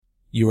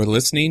You are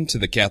listening to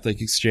the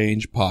Catholic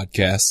Exchange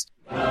Podcast.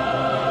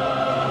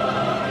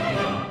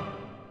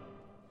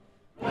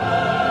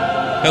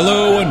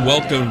 Hello and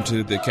welcome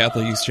to the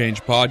Catholic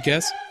Exchange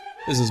Podcast.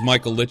 This is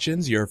Michael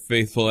Litchens, your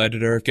faithful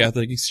editor of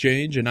Catholic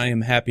Exchange, and I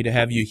am happy to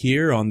have you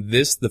here on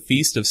this, the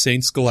Feast of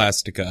Saint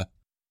Scholastica.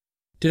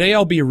 Today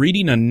I'll be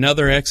reading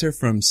another excerpt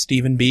from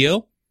Stephen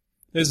Beale.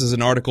 This is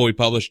an article we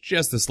published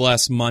just this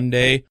last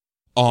Monday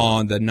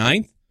on the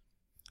 9th,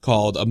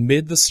 called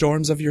Amid the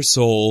Storms of Your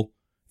Soul,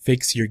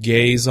 Fix Your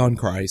Gaze on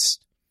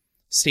Christ.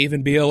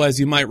 Stephen Beale, as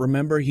you might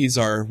remember, he's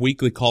our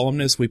weekly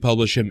columnist. We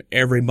publish him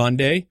every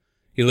Monday.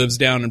 He lives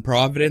down in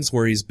Providence,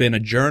 where he's been a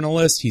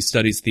journalist. He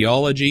studies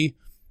theology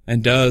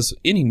and does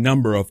any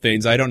number of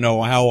things I don't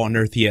know how on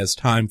earth he has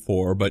time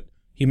for, but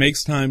he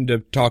makes time to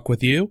talk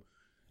with you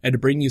and to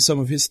bring you some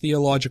of his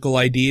theological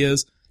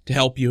ideas to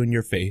help you in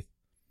your faith.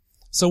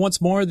 So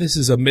once more, this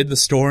is Amid the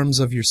Storms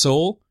of Your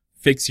Soul,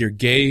 Fix Your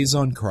Gaze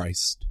on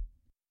Christ.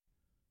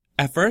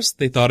 At first,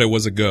 they thought it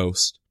was a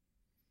ghost.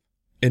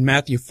 In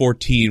Matthew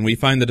 14, we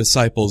find the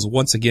disciples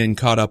once again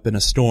caught up in a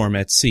storm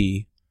at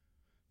sea.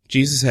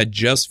 Jesus had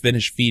just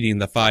finished feeding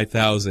the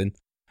 5,000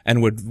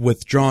 and had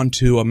withdrawn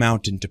to a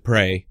mountain to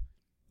pray,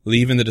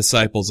 leaving the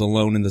disciples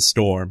alone in the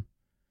storm.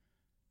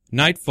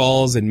 Night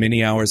falls and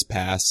many hours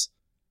pass.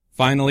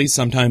 Finally,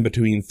 sometime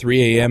between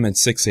 3 a.m. and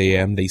 6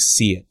 a.m., they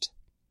see it.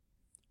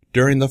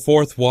 During the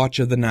fourth watch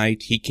of the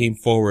night, he came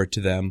forward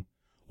to them,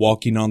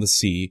 walking on the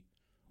sea.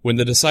 When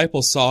the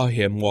disciples saw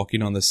him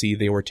walking on the sea,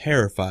 they were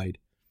terrified.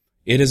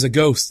 "It is a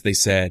ghost," they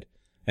said,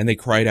 and they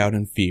cried out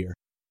in fear.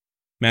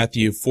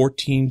 Matthew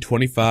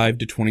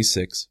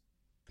 14:25-26.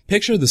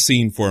 Picture the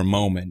scene for a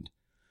moment.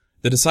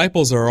 The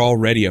disciples are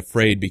already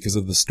afraid because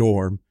of the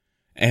storm,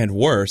 and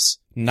worse,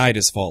 night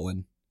has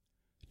fallen.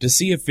 To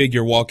see a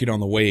figure walking on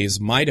the waves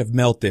might have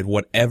melted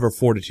whatever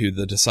fortitude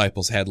the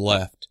disciples had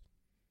left.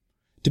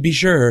 To be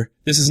sure,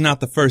 this is not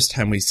the first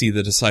time we see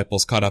the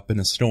disciples caught up in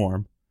a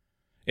storm.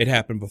 It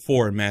happened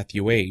before in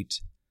Matthew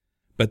 8.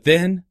 But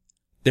then,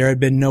 there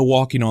had been no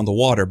walking on the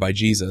water by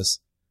Jesus.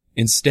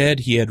 Instead,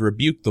 he had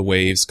rebuked the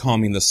waves,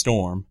 calming the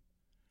storm.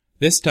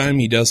 This time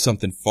he does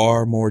something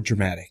far more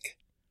dramatic.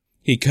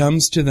 He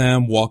comes to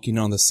them walking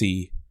on the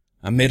sea,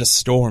 amid a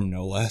storm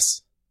no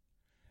less.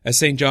 As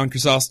St. John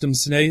Chrysostom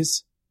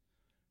says,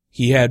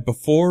 he had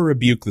before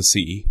rebuked the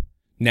sea.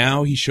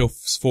 Now he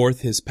shows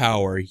forth his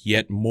power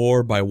yet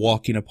more by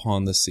walking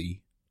upon the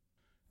sea.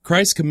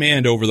 Christ's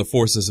command over the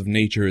forces of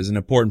nature is an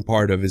important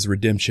part of his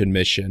redemption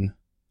mission.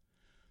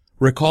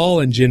 Recall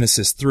in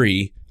Genesis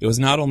 3, it was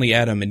not only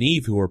Adam and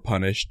Eve who were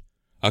punished.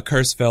 A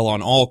curse fell on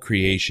all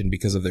creation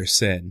because of their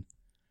sin.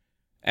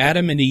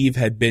 Adam and Eve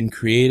had been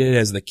created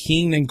as the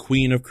king and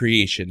queen of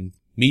creation,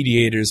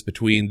 mediators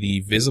between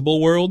the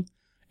visible world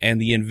and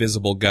the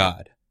invisible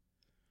God.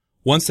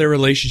 Once their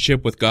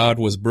relationship with God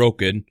was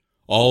broken,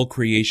 all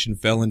creation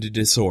fell into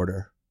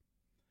disorder.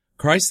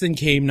 Christ then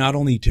came not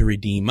only to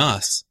redeem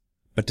us,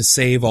 but to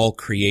save all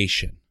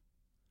creation.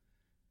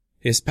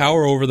 His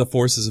power over the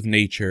forces of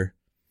nature,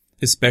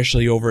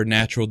 especially over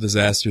natural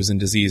disasters and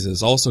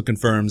diseases, also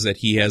confirms that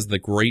he has the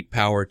great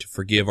power to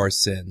forgive our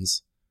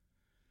sins.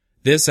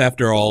 This,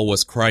 after all,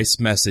 was Christ's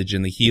message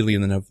in the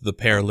healing of the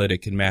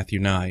paralytic in Matthew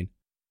 9.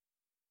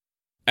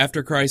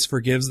 After Christ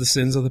forgives the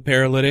sins of the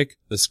paralytic,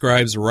 the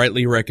scribes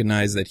rightly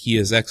recognize that he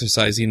is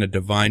exercising a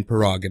divine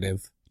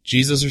prerogative.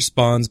 Jesus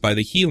responds by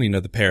the healing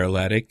of the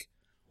paralytic.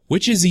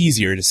 Which is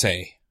easier to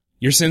say,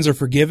 "Your sins are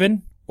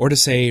forgiven," or to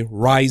say,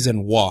 "Rise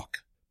and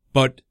walk"?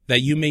 But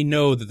that you may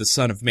know that the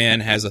Son of Man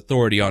has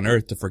authority on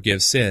earth to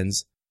forgive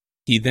sins,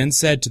 he then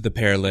said to the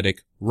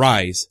paralytic,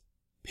 "Rise,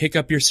 pick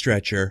up your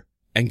stretcher,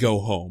 and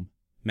go home."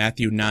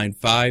 Matthew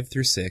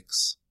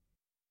 9:5-6.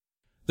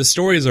 The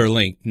stories are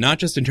linked, not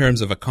just in terms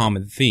of a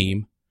common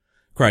theme,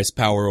 Christ's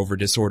power over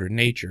disordered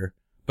nature,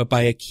 but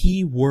by a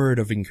key word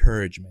of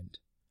encouragement.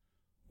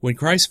 When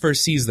Christ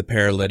first sees the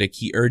paralytic,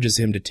 he urges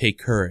him to take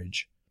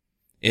courage.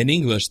 In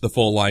English, the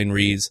full line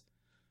reads,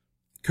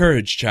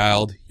 "Courage,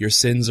 child, your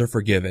sins are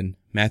forgiven."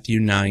 Matthew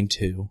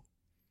 9:2.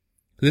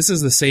 This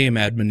is the same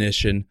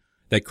admonition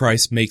that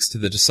Christ makes to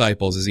the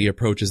disciples as he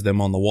approaches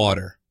them on the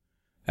water.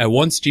 At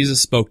once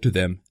Jesus spoke to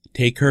them,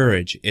 "Take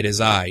courage, it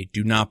is I,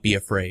 do not be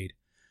afraid."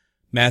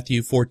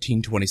 Matthew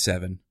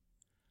 14:27.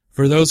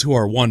 For those who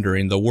are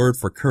wondering, the word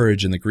for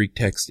courage in the Greek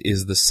text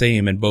is the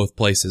same in both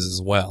places as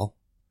well.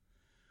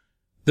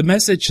 The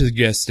message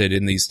suggested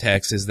in these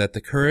texts is that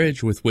the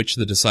courage with which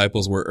the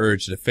disciples were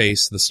urged to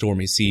face the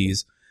stormy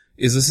seas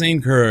is the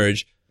same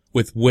courage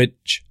with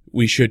which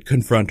we should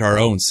confront our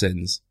own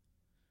sins.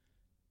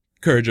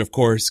 Courage, of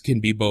course, can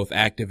be both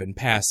active and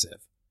passive.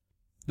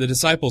 The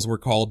disciples were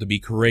called to be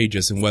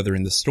courageous in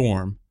weathering the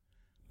storm,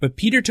 but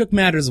Peter took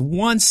matters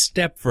one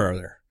step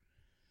further.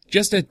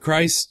 Just as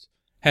Christ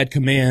had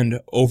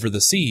command over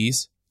the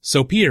seas,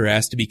 so Peter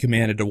asked to be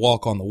commanded to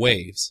walk on the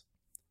waves.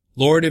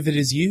 "Lord, if it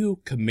is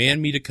you,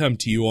 command me to come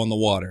to you on the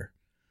water."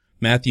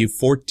 Matthew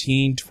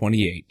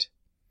 14:28.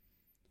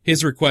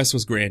 His request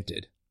was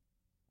granted.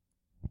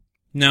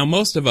 Now,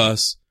 most of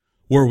us,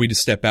 were we to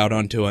step out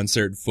onto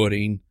uncertain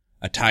footing,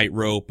 a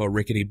tightrope, a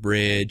rickety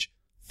bridge,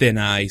 thin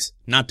ice,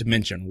 not to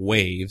mention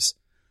waves,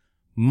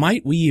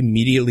 might we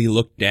immediately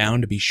look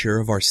down to be sure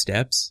of our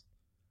steps?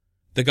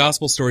 The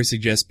gospel story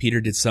suggests Peter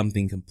did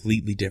something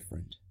completely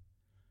different.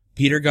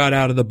 Peter got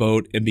out of the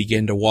boat and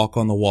began to walk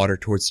on the water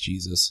towards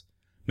Jesus.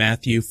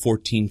 Matthew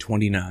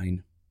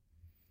 14:29.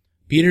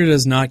 Peter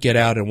does not get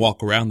out and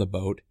walk around the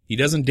boat. He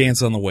doesn't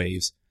dance on the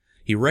waves.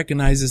 He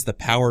recognizes the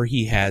power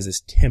he has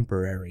is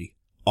temporary,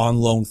 on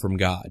loan from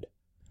God.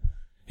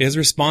 His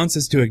response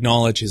is to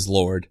acknowledge his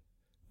Lord,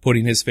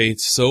 putting his faith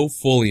so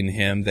fully in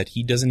him that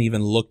he doesn't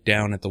even look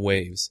down at the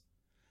waves.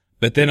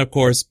 But then, of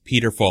course,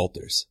 Peter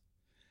falters.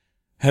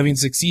 Having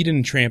succeeded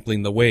in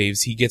trampling the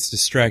waves, he gets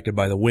distracted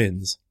by the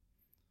winds.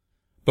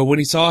 But when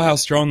he saw how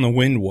strong the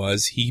wind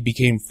was, he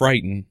became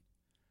frightened,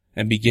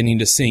 and beginning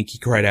to sink, he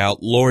cried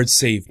out, "Lord,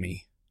 save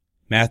me."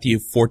 Matthew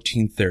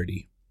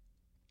 14:30.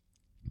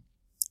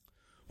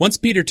 Once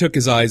Peter took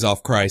his eyes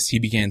off Christ, he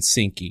began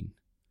sinking.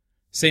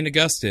 St.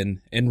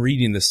 Augustine, in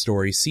reading this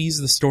story, sees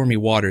the stormy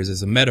waters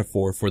as a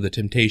metaphor for the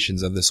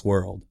temptations of this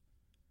world.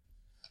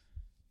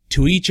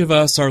 To each of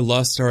us our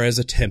lusts are as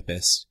a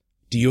tempest.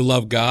 Do you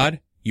love God?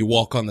 You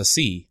walk on the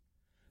sea.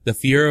 The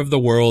fear of the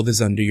world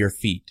is under your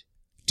feet.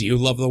 Do you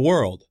love the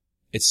world?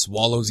 It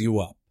swallows you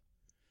up.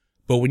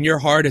 But when your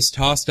heart is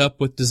tossed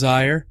up with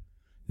desire,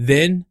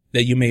 then,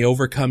 that you may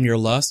overcome your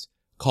lust,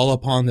 call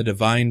upon the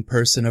divine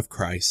person of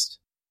Christ.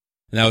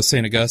 And that was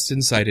St.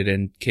 Augustine, cited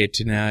in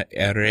Catena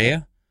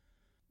Aurea.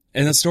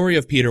 In the story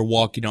of Peter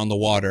walking on the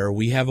water,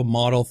 we have a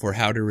model for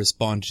how to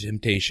respond to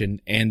temptation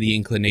and the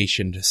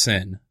inclination to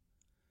sin.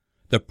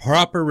 The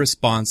proper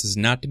response is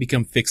not to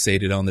become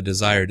fixated on the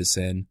desire to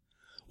sin,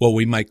 what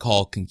we might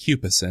call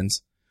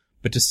concupiscence,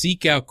 but to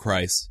seek out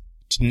Christ,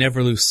 to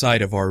never lose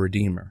sight of our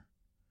Redeemer.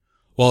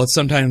 While it's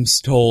sometimes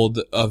told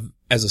of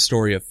as a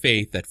story of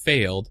faith that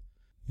failed,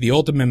 the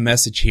ultimate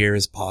message here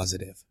is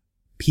positive.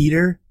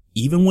 Peter,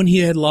 even when he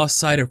had lost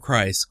sight of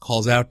Christ,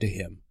 calls out to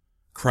him,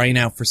 crying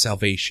out for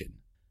salvation.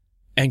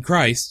 And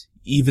Christ,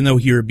 even though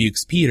he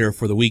rebukes Peter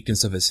for the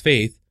weakness of his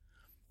faith,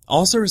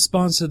 also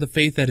responds to the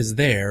faith that is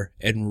there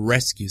and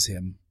rescues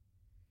him.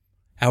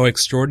 How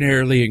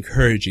extraordinarily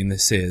encouraging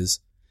this is.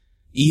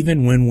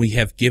 Even when we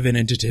have given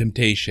into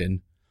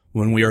temptation,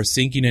 when we are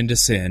sinking into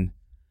sin,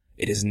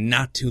 it is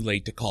not too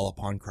late to call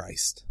upon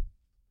Christ.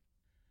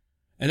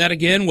 And that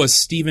again was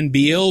Stephen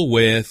Beale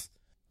with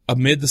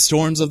Amid the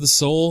Storms of the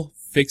Soul,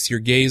 Fix Your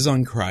Gaze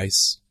on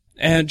Christ.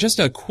 And just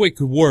a quick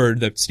word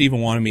that Stephen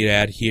wanted me to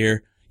add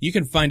here. You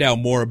can find out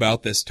more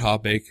about this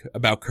topic,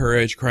 about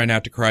courage, crying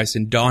out to Christ,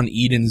 in Dawn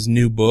Eden's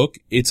new book.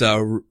 It's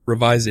a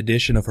revised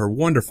edition of her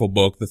wonderful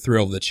book, The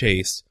Thrill of the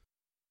Chase.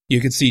 You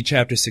can see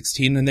chapter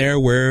 16 in there,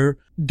 where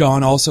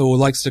Dawn also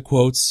likes to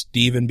quote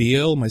Stephen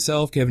Beale,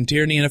 myself, Kevin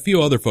Tierney, and a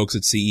few other folks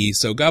at CE.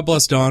 So God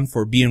bless Dawn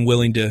for being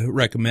willing to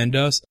recommend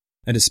us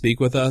and to speak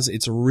with us.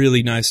 It's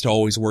really nice to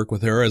always work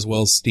with her as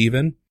well as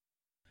Stephen.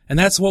 And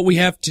that's what we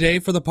have today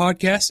for the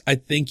podcast. I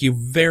thank you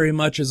very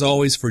much, as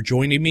always, for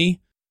joining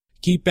me.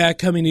 Keep back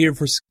coming here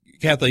for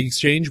Catholic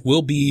Exchange.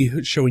 We'll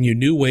be showing you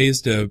new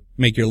ways to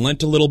make your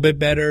Lent a little bit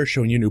better,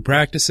 showing you new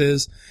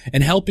practices,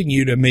 and helping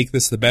you to make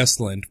this the best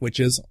Lent, which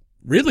is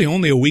really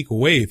only a week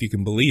away, if you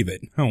can believe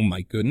it. Oh my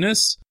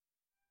goodness.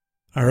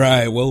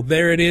 Alright, well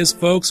there it is,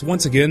 folks.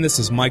 Once again, this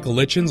is Michael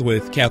Litchens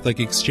with Catholic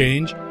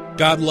Exchange.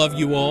 God love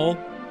you all.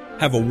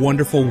 Have a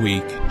wonderful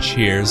week.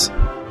 Cheers.